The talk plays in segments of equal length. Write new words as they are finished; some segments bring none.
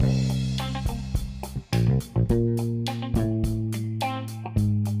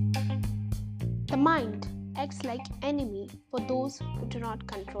like enemy for those who do not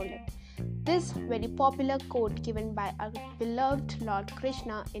control it. This very popular quote given by our beloved Lord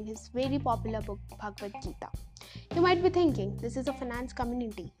Krishna in his very popular book Bhagavad Gita. You might be thinking, this is a finance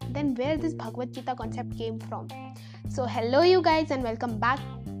community, then where this Bhagavad Gita concept came from? So hello you guys and welcome back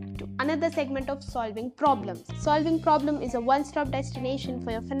to another segment of Solving Problems. Solving Problem is a one-stop destination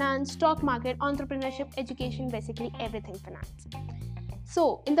for your finance, stock market, entrepreneurship, education, basically everything finance.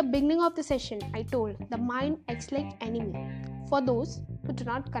 So in the beginning of the session, I told the mind acts like enemy for those who do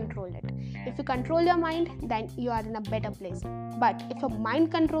not control it. If you control your mind, then you are in a better place. But if your mind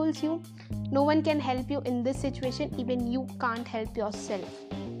controls you, no one can help you in this situation, even you can't help yourself.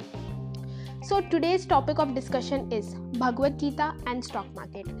 So today's topic of discussion is Bhagavad Gita and stock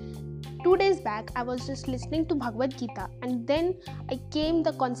market. 2 days back, I was just listening to Bhagavad Gita and then I came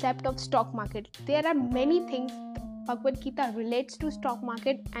the concept of stock market. There are many things Bhagavad Gita relates to stock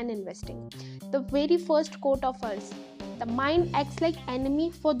market and investing. The very first quote of ours, the mind acts like enemy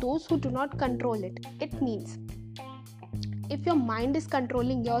for those who do not control it. It means if your mind is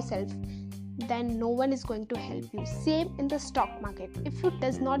controlling yourself, then no one is going to help you. Same in the stock market. If you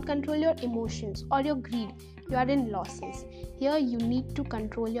does not control your emotions or your greed, you are in losses. Here you need to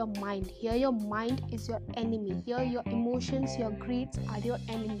control your mind. Here your mind is your enemy. Here your emotions, your greeds are your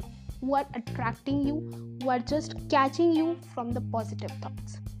enemy, who are attracting you, who are just catching you from the positive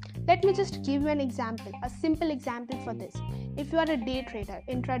thoughts. Let me just give you an example, a simple example for this. If you are a day trader,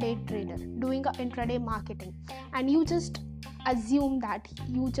 intraday trader, doing a intraday marketing, and you just assume that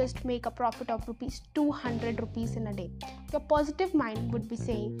you just make a profit of ₹200 in a day, your positive mind would be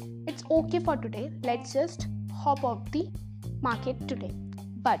saying, it's okay for today, let's just hop off the market today.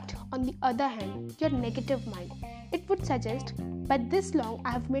 But on the other hand, your negative mind, it would suggest, but this long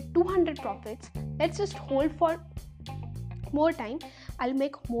I have made 200 profits, let's just hold for more time, I'll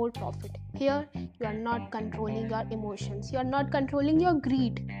make more profit. Here you are not controlling your emotions, you are not controlling your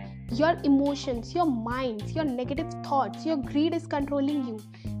greed, your emotions, your minds, your negative thoughts, your greed is controlling you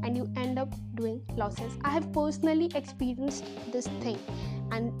and you end up doing losses. I have personally experienced this thing,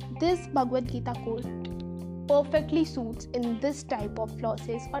 and this Bhagavad Gita quote perfectly suits in this type of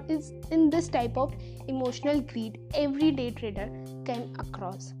losses or is in this type of emotional greed everyday trader came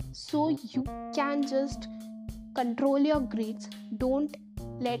across. So you can just control your greeds. Don't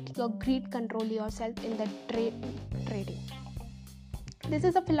let your greed control yourself in the trading. This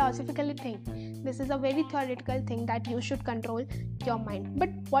is a philosophical thing. This is a very theoretical thing that you should control your mind.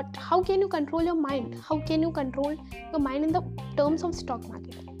 But how can you control your mind? How can you control your mind in the terms of stock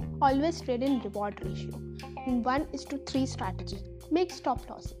market? Always trade in reward ratio. In 1:3 strategy. Make stop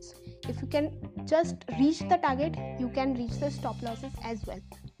losses. If you can just reach the target, you can reach the stop losses as well.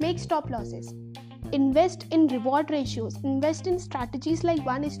 Make stop losses. Invest in reward ratios. Invest in strategies like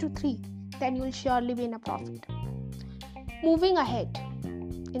 1:3. Then you will surely be in a profit. Moving ahead,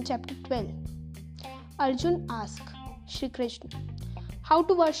 in chapter 12, Arjun asked Shri Krishna, how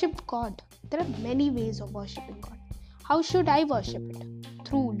to worship God? There are many ways of worshipping God. How should I worship it?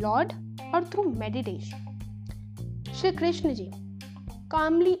 Through Lord or through meditation? Shri Krishna ji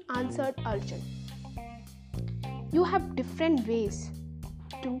calmly answered Arjun, you have different ways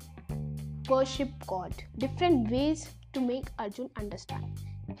to worship God, different ways to make Arjun understand.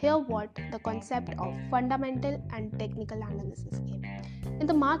 Here what the concept of fundamental and technical analysis came. In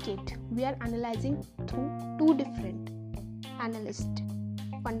the market, we are analyzing through two different analysts,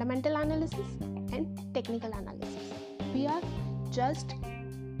 fundamental analysis and technical analysis. We are just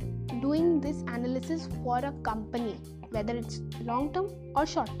doing this analysis for a company, whether it's long term or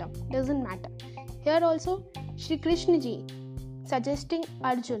short term, doesn't matter. Here also, Shri Krishna ji suggesting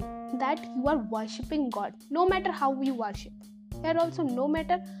Arjun that you are worshipping God, no matter how you worship. Here also, no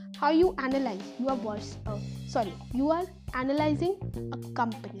matter how you analyze, you are analyzing a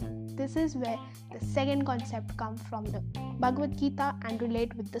company. This is where the second concept comes from the Bhagavad Gita and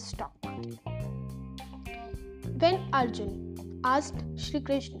relate with the stock market. When Arjun asked Shri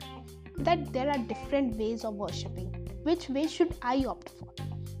Krishna that there are different ways of worshipping, which way should I opt for?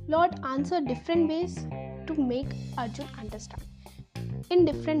 Lord answered different ways to make Arjun understand. In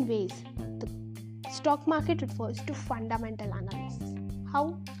different ways, the stock market refers to fundamental analysis.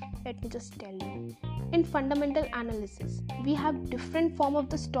 How? Let me just tell you. In fundamental analysis, we have different form of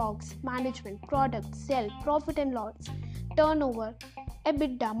the stocks, management, product, sell, profit and loss, turnover,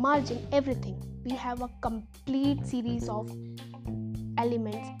 EBITDA, margin, everything. We have a complete series of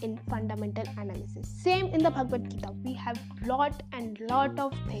elements in fundamental analysis. Same in the Bhagavad Gita. We have lot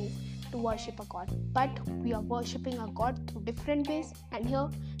of things to worship a god, but we are worshipping a god through different ways, and here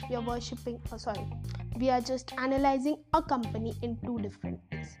we are just analyzing a company in two different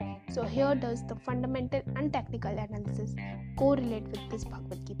ways. So here does the fundamental and technical analysis correlate with this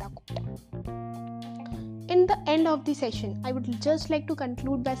Bhagavad Gita quote. In the end of the session, I would just like to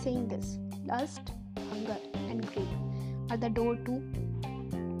conclude by saying this: lust, hunger, and greed are the door to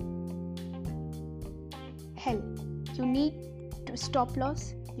hell. You need to stop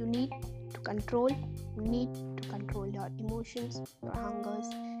loss, you need to control your emotions, your hungers,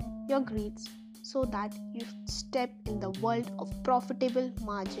 your greeds, so that you step in the world of profitable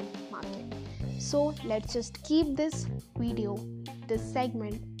margin market. So let's just keep this video, this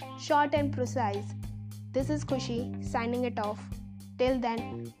segment short and precise. This is Khushi signing it off. Till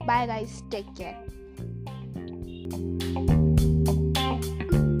then, bye guys, take care.